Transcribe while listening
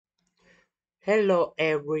Hello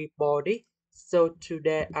everybody. So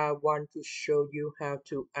today I want to show you how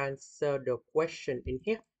to answer the question in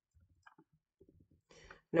here.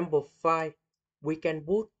 Number 5, we can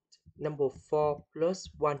put number 4 plus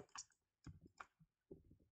 1.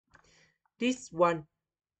 This one,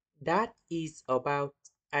 that is about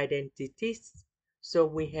identities. So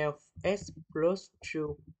we have s plus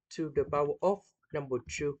 2 to the power of number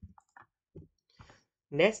 2.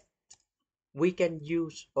 Next, we can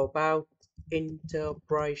use about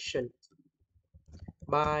interpretation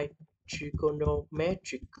by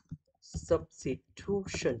trigonometric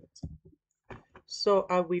substitution. So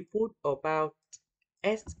I will put about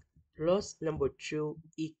s plus number 2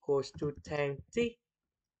 equals to tan t,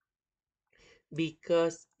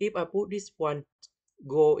 because if I put this one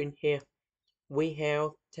go in here, we have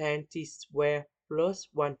tan t squared plus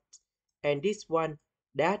 1, and this one,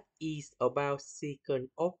 that is about secant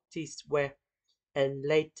of t squared, and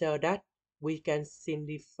later that we can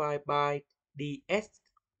simplify by ds.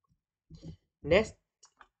 Next,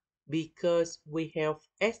 because we have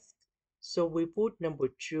s, so we put number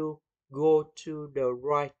 2 go to the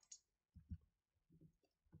right.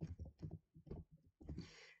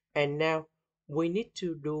 And now we need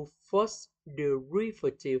to do first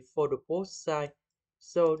derivative for the both sides.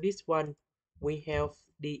 So this one, we have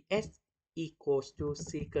ds equals to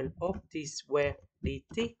secant of t squared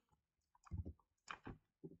dt.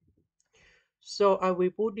 So I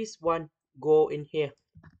will put this one go in here.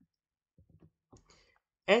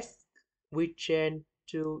 S we change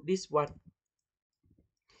to this one.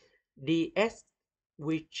 ds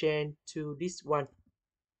we change to this one.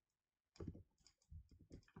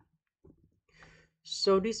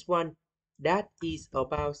 So this one, that is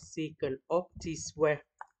about secant of t squared.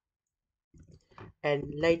 And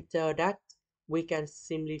later that we can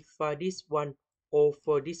simplify this one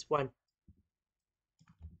over this one.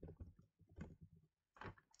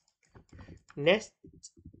 Next,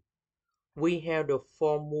 we have the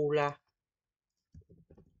formula.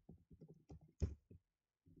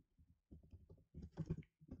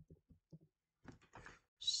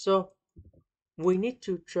 So we need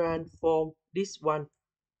to transform this one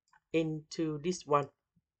into this one.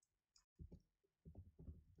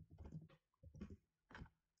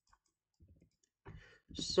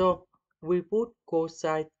 So we put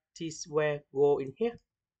cosine t squared go in here.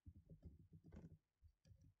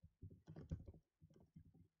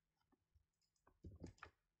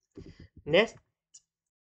 Next,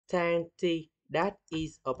 tan t, that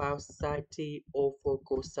is about sine t over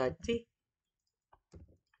cosine t.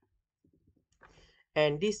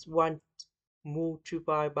 And this one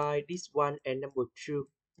multiply by this one and number 2.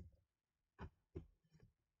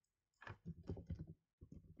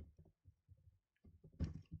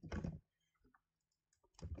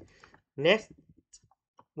 Next,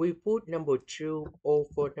 we put number 2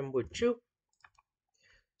 over number 2.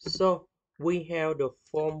 So we have the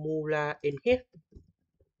formula in here.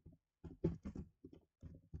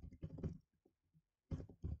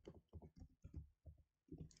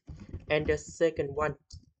 And the second one,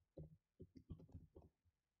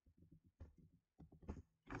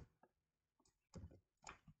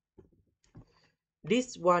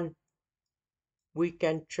 this one we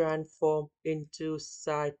can transform into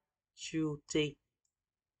sine 2t.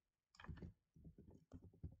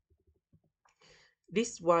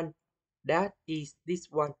 This one, that is this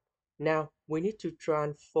one. Now we need to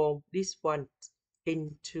transform this one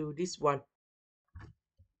into this one.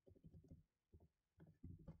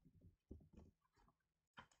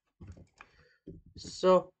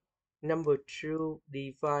 So number 2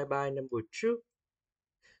 divided by number 2.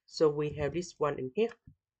 So we have this one in here.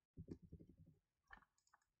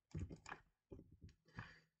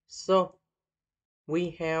 So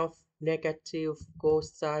we have negative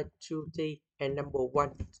cosine 2t and number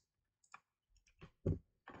 1.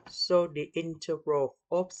 So the integral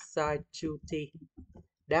of sine 2t,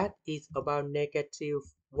 that is about negative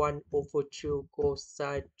 1 over 2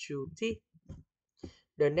 cosine 2t.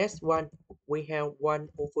 The next one, we have 1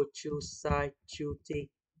 over 2 sine 2t.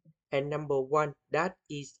 And number 1, that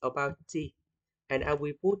is about t. And I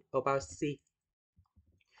will put about c.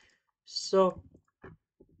 So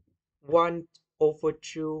 1 over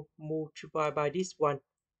 2 multiplied by this one,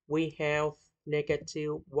 we have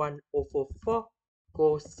negative 1 over 4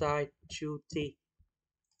 cosine 2t.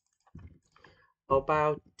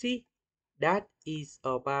 About t, that is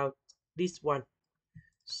about this one.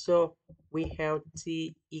 So we have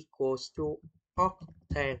t equals to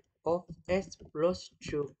octane of s plus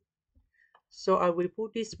 2. So I will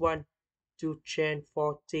put this one to change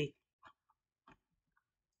for t.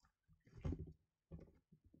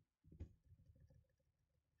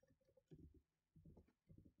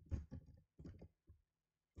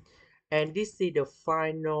 And this is the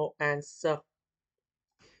final answer.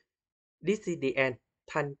 This is the end.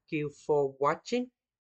 Thank you for watching.